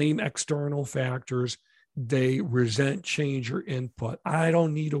 They blame external factors. They resent change or input. I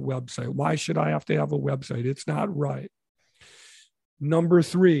don't need a website. Why should I have to have a website? It's not right. Number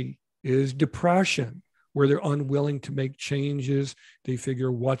 3 is depression, where they're unwilling to make changes. They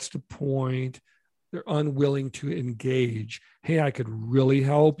figure, what's the point? They're unwilling to engage. Hey, I could really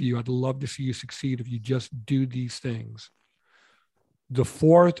help you. I'd love to see you succeed if you just do these things. The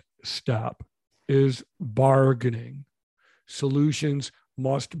 4th step is bargaining. Solutions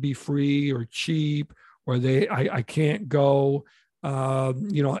must be free or cheap, or I can't go,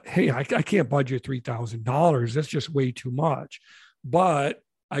 hey, I can't budget $3,000. That's just way too much. But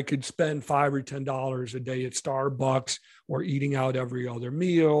I could spend $5 or $10 a day at Starbucks, or eating out every other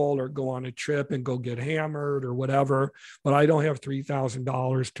meal, or go on a trip and go get hammered or whatever. But I don't have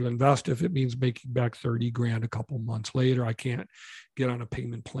 $3,000 to invest if it means making back 30 grand a couple months later. I can't get on a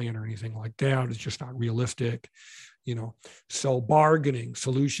payment plan or anything like that. It's just not realistic. So bargaining,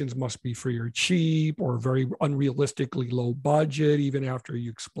 solutions must be free or cheap, or very unrealistically low budget, even after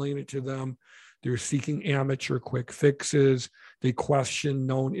you explain it to them. They're seeking amateur quick fixes. They question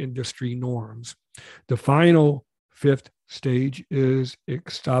known industry norms. The final 5th stage is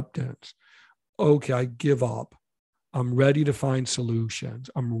acceptance. Okay, I give up. I'm ready to find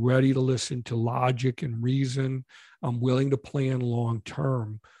solutions. I'm ready to listen to logic and reason. I'm willing to plan long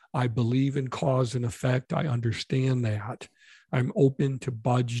term. I believe in cause and effect. I understand that. I'm open to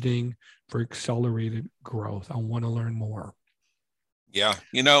budgeting for accelerated growth. I want to learn more. Yeah.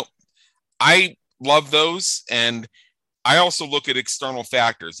 I love those. And I also look at external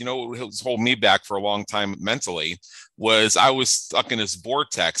factors. What was holding me back for a long time mentally was I was stuck in this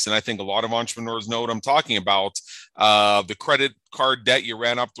vortex. And I think a lot of entrepreneurs know what I'm talking about. The credit card debt you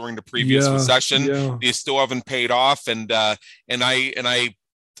ran up during the previous recession, you still haven't paid off. And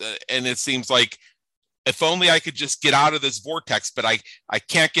it seems like, if only I could just get out of this vortex, but I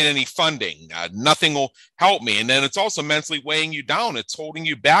can't get any funding. Nothing will help me. And then it's also mentally weighing you down. It's holding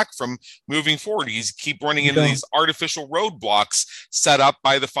you back from moving forward. You keep running into these artificial roadblocks set up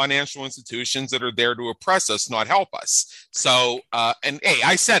by the financial institutions that are there to oppress us, not help us. So, and hey,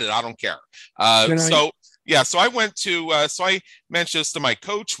 I said it, I don't care. So I went to, so I mentioned this to my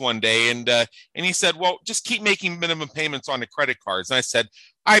coach one day, and he said, well, just keep making minimum payments on the credit cards. And I said,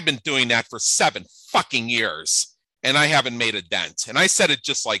 I've been doing that for 7 fucking years, and I haven't made a dent. And I said it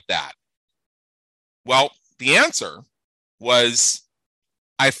just like that. Well, the answer was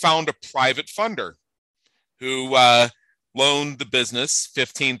I found a private funder who loaned the business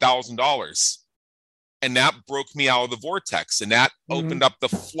 $15,000. And that broke me out of the vortex, and that opened up the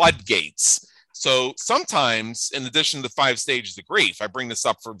floodgates. So sometimes, in addition to the 5 stages of grief, I bring this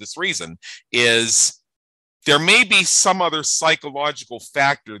up for this reason, is there may be some other psychological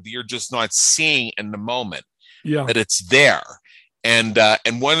factor that you're just not seeing in the moment. Yeah, that it's there. And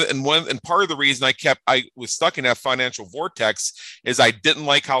part of the reason I was stuck in that financial vortex is I didn't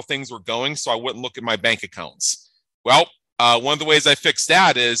like how things were going, so I wouldn't look at my bank accounts. Well, one of the ways I fixed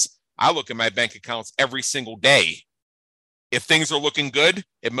that is I look at my bank accounts every single day. If things are looking good,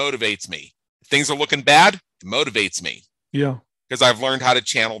 it motivates me. If things are looking bad, it motivates me. Yeah. Because I've learned how to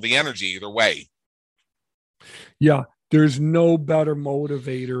channel the energy either way. Yeah. there's no better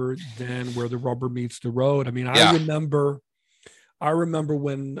motivator than where the rubber meets the road. I mean, Yeah. I remember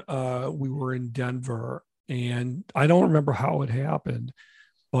when we were in Denver, and I don't remember how it happened,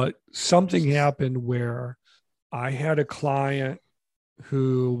 but something happened where I had a client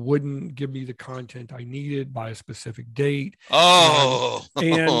who wouldn't give me the content I needed by a specific date. Oh,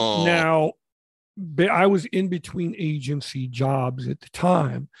 And now I was in between agency jobs at the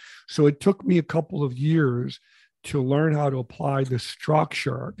time. So it took me a couple of years to learn how to apply the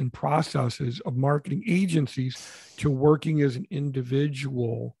structure and processes of marketing agencies to working as an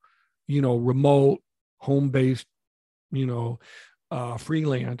individual, remote, home-based,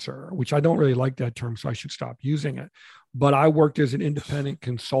 freelancer, which I don't really like that term, so I should stop using it. But I worked as an independent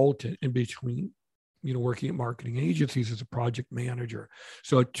consultant in between, working at marketing agencies as a project manager.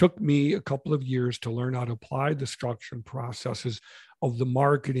 So it took me a couple of years to learn how to apply the structure and processes of the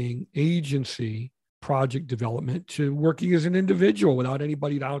marketing agency project development to working as an individual without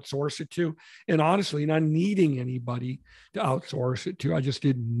anybody to outsource it to. And honestly, not needing anybody to outsource it to. I just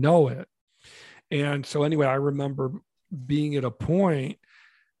didn't know it. And so anyway, I remember being at a point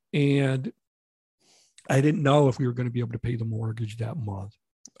and I didn't know if we were going to be able to pay the mortgage that month.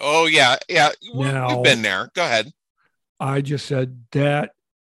 Oh, yeah. Yeah. Now, We've been there. Go ahead. I just said that.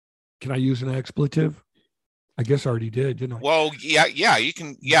 Can I use an expletive? I guess I already did, didn't I? Well, yeah, you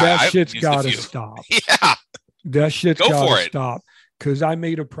can. Yeah. That shit's got to stop. Yeah. That shit's got to stop. Because I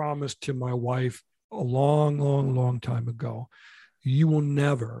made a promise to my wife a long, long, long time ago. You will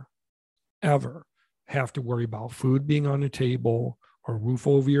never, ever have to worry about food being on the table or a roof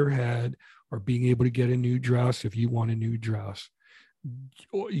over your head or being able to get a new dress if you want a new dress.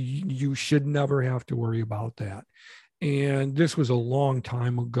 You should never have to worry about that. And this was a long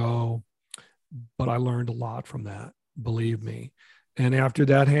time ago, but I learned a lot from that, believe me. And after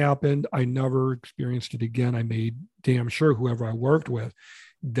that happened, I never experienced it again. I made damn sure whoever I worked with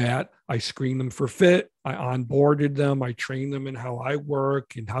that I screened them for fit. I onboarded them. I trained them in how I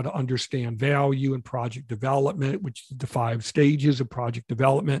work and how to understand value and project development, which is the 5 stages of project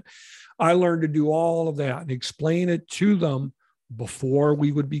development. I learned to do all of that and explain it to them before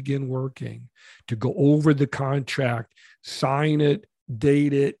we would begin working, to go over the contract, sign it,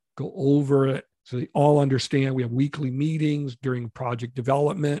 date it, go over it, so they all understand. We have weekly meetings during project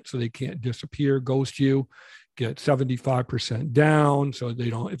development so they can't disappear, ghost you, get 75% down so they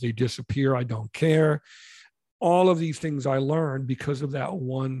don't, if they disappear, I don't care. All of these things I learned because of that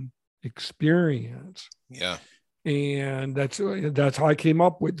one experience. Yeah. And that's how I came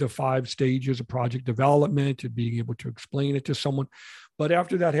up with the 5 stages of project development and being able to explain it to someone. But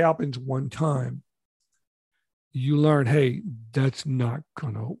after that happens one time, you learn, hey, that's not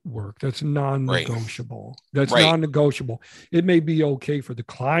going to work. That's non-negotiable. That's non-negotiable. It may be okay for the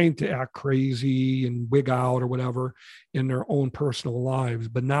client to act crazy and wig out or whatever in their own personal lives,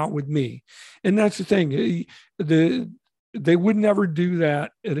 but not with me. And that's the thing. They would never do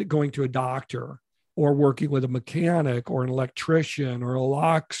that at going to a doctor or working with a mechanic or an electrician or a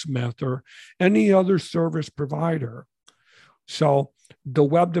locksmith or any other service provider. So the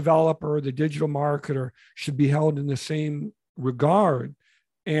web developer, the digital marketer should be held in the same regard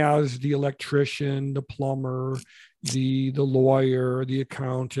as the electrician, the plumber, the lawyer, the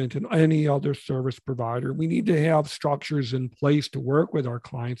accountant, and any other service provider. We need to have structures in place to work with our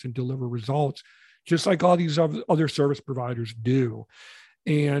clients and deliver results, just like all these other service providers do.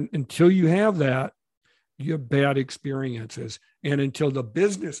 And until you have that, you have bad experiences. And until the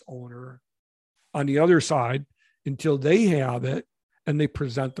business owner on the other side, until they have it and they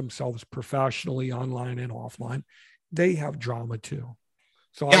present themselves professionally online and offline, they have drama too.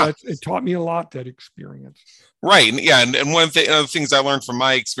 So it taught me a lot, that experience. Right. Yeah. And one of the things I learned from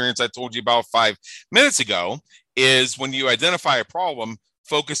my experience, I told you about 5 minutes ago, is when you identify a problem,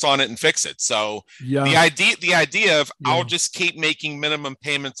 focus on it and fix it. So the idea of I'll just keep making minimum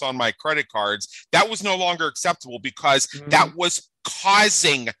payments on my credit cards, that was no longer acceptable because that was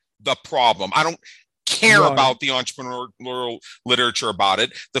causing the problem. I don't care about the entrepreneurial literature about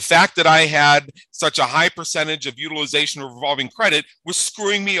it. The fact that I had such a high percentage of utilization of revolving credit was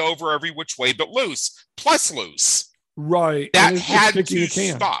screwing me over every which way but loose. Right. That had to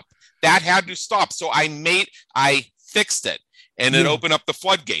stop. That had to stop. So I fixed it. And it opened up the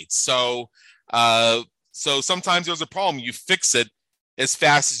floodgates. So sometimes there's a problem. You fix it as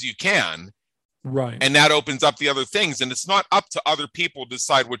fast as you can. Right. And that opens up the other things. And it's not up to other people to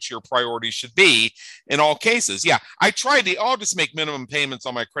decide what your priorities should be in all cases. Yeah, I'll just make minimum payments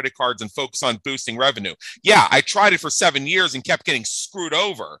on my credit cards and focus on boosting revenue. Yeah, I tried it for 7 years and kept getting screwed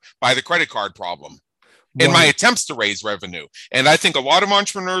over by the credit card problem in my attempts to raise revenue. And I think a lot of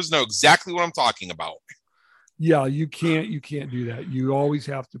entrepreneurs know exactly what I'm talking about. Yeah, you can't do that. You always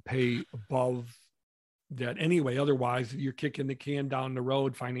have to pay above that anyway. Otherwise, you're kicking the can down the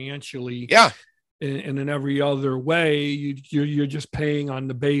road financially. Yeah. And in every other way, you're just paying on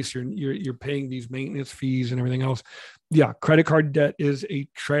the base. You're paying these maintenance fees and everything else. Yeah, credit card debt is a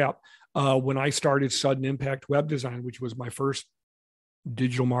trap. When I started Sudden Impact Web Design, which was my first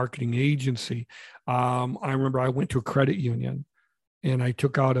digital marketing agency, I remember I went to a credit union and I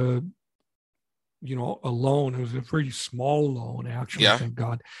took out a loan. It was a pretty small loan, actually. Yeah. Thank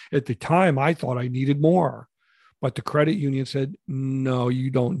God. At the time, I thought I needed more. But the credit union said, no, you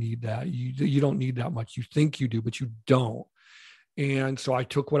don't need that. You don't need that much. You think you do, but you don't. And so I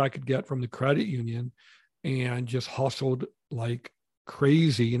took what I could get from the credit union and just hustled like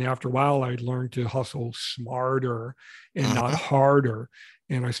crazy. And after a while, I learned to hustle smarter and not harder.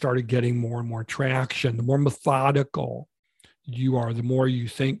 And I started getting more and more traction. The more methodical you are, the more you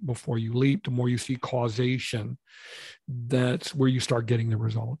think before you leap, the more you see causation. That's where you start getting the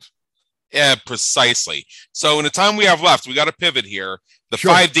results. Yeah, precisely. So in the time we have left, we got to pivot here. The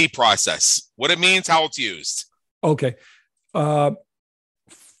Sure. 5D process, what it means, how it's used. Okay.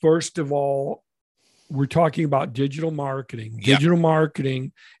 First of all, we're talking about digital marketing. Yeah. Digital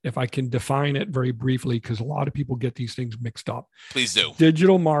marketing, if I can define it very briefly, because a lot of people get these things mixed up. Please do.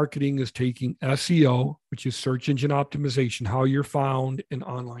 Digital marketing is taking SEO, which is search engine optimization, how you're found in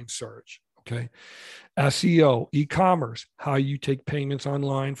online search. Okay. SEO, e-commerce, how you take payments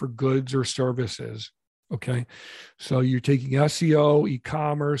online for goods or services. Okay. So you're taking SEO,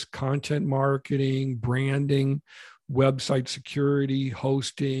 e-commerce, content marketing, branding, website security,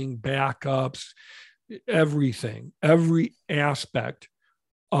 hosting, backups, everything, every aspect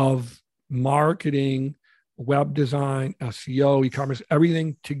of marketing, web design, SEO, e-commerce,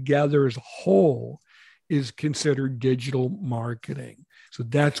 everything together as a whole is considered digital marketing. So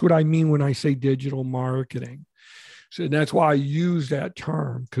that's what I mean when I say digital marketing. So that's why I use that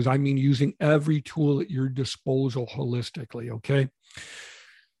term, because I mean using every tool at your disposal holistically, okay?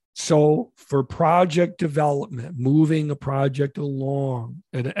 So for project development, moving a project along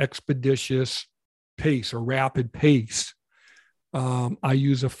at an expeditious pace or rapid pace, I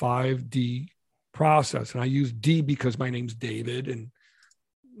use a 5D process. And I use D because my name's David and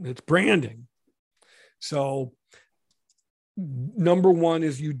it's branding. So number one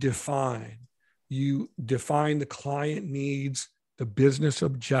is you define the client needs, the business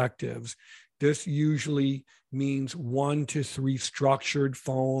objectives. This usually means 1 to 3 structured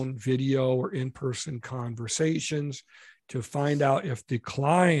phone, video, or in-person conversations to find out if the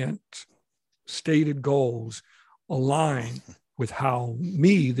client's stated goals align with how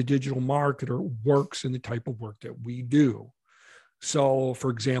me, the digital marketer, works in the type of work that we do. So,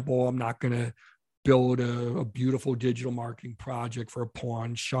 for example, I'm not going to build a beautiful digital marketing project for a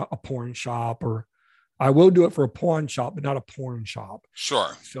porn shop, or I will do it for a pawn shop, but not a porn shop.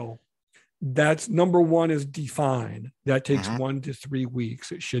 Sure. So that's number one is define. That takes 1 to 3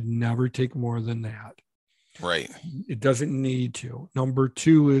 weeks. It should never take more than that. Right. It doesn't need to. Number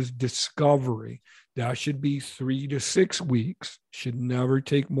 2 is discovery. That should be 3 to 6 weeks. Should never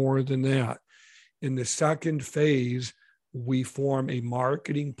take more than that. In the second phase, we form a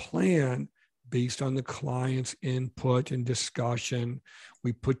marketing plan based on the client's input and discussion.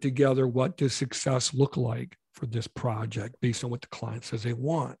 We put together what does success look like for this project based on what the client says they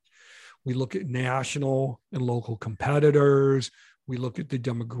want. We look at national and local competitors. We look at the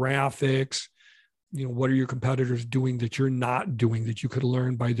demographics. What are your competitors doing that you're not doing that you could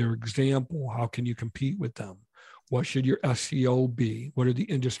learn by their example? How can you compete with them? What should your SEO be? What are the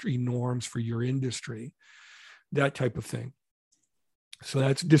industry norms for your industry? That type of thing. So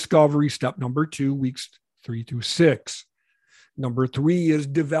that's discovery, step number 2, weeks 3 through 6. Number 3 is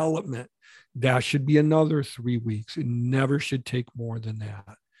development. That should be another 3 weeks. It never should take more than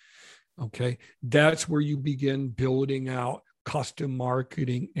that. Okay. That's where you begin building out custom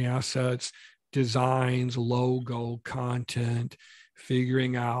marketing assets, designs, logo, content,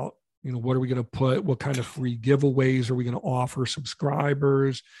 figuring out, what are we going to put? What kind of free giveaways are we going to offer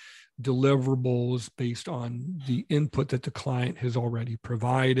subscribers? Deliverables based on the input that the client has already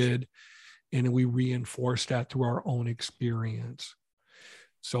provided. And we reinforce that through our own experience.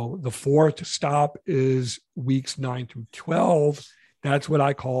 So the 4th stop is weeks 9 through 12. That's what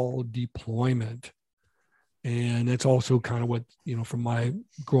I call deployment. And it's also kind of what, from my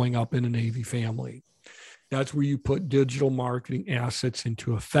growing up in a Navy family. That's where you put digital marketing assets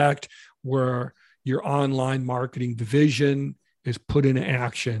into effect, where your online marketing division is put into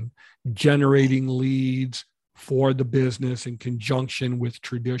action, generating leads for the business in conjunction with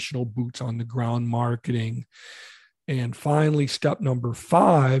traditional boots on the ground marketing. And finally, step number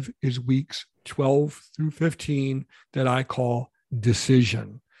 5 is weeks 12 through 15 that I call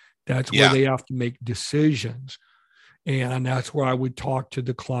decision. That's where they have to make decisions. And that's where I would talk to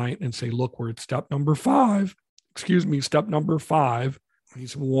the client and say, look, we're at step number 5. Step number 5. I need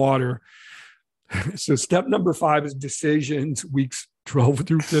some water. So step number 5 is decisions, weeks 12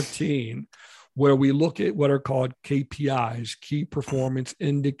 through 15, where we look at what are called KPIs, key performance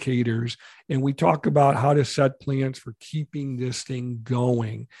indicators, and we talk about how to set plans for keeping this thing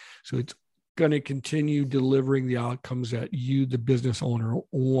going. So it's going to continue delivering the outcomes that you, the business owner,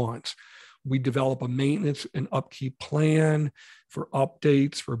 wants. We develop a maintenance and upkeep plan for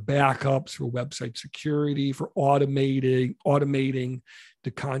updates, for backups, for website security, for automating the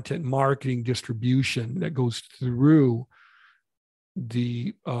content marketing distribution that goes through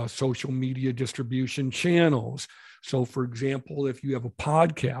the social media distribution channels. So, for example, if you have a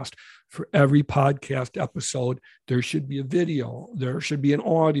podcast, for every podcast episode, there should be a video, there should be an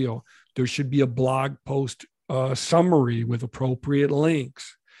audio, there should be a blog post summary with appropriate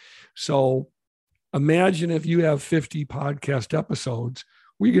links. So imagine if you have 50 podcast episodes,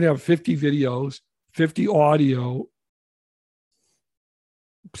 we could have 50 videos, 50 audio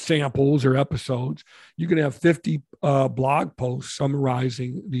samples or episodes. You can have 50 blog posts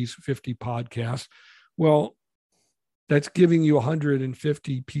summarizing these 50 podcasts. Well, that's giving you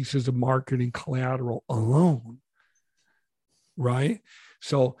 150 pieces of marketing collateral alone, right?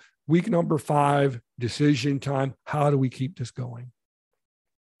 So week number 5, decision time. How do we keep this going?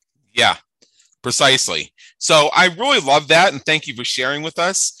 Yeah, precisely. So I really love that. And thank you for sharing with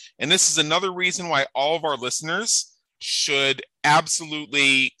us. And this is another reason why all of our listeners should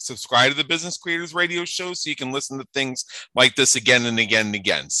absolutely subscribe to the Business Creators Radio Show so you can listen to things like this again and again and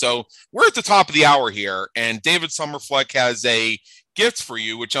again. So we're at the top of the hour here, and David Sommerfleck has a gift for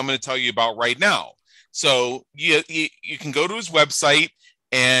you, which I'm going to tell you about right now. So you can go to his website,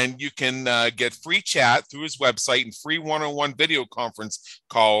 and you can get free chat through his website and free one-on-one video conference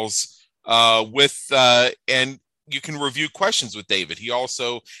calls and you can review questions with David. He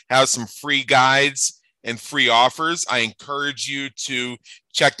also has some free guides and free offers. I encourage you to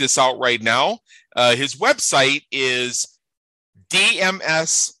check this out right now. His website is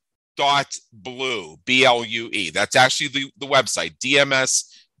dms.blue, B-L-U-E. That's actually the website,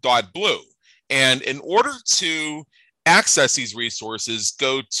 dms.blue. And in order to access these resources,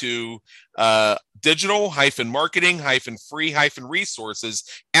 go to digital-marketing-free-resources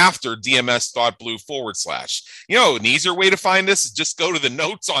after dms.blue /. An easier way to find this is just go to the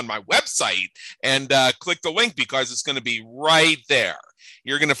notes on my website and click the link, because it's going to be right there.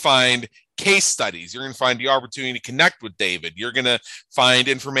 You're going to find case studies. You're going to find the opportunity to connect with David. You're going to find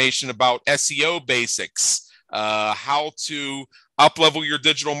information about SEO basics, how to up-level your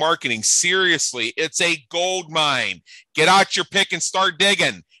digital marketing. Seriously, it's a gold mine. Get out your pick and start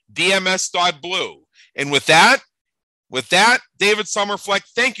digging. DMS.blue. And with that, David Sommerfleck,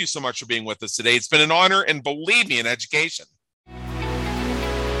 thank you so much for being with us today. It's been an honor, and believe me, an education.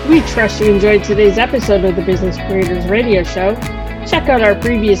 We trust you enjoyed today's episode of the Business Creators Radio Show. Check out our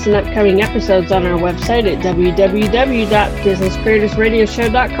previous and upcoming episodes on our website at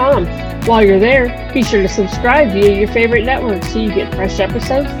www.businesscreatorsradioshow.com. While you're there, be sure to subscribe via your favorite network so you get fresh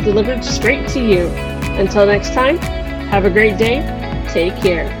episodes delivered straight to you. Until next time, have a great day. Take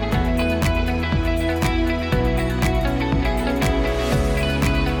care.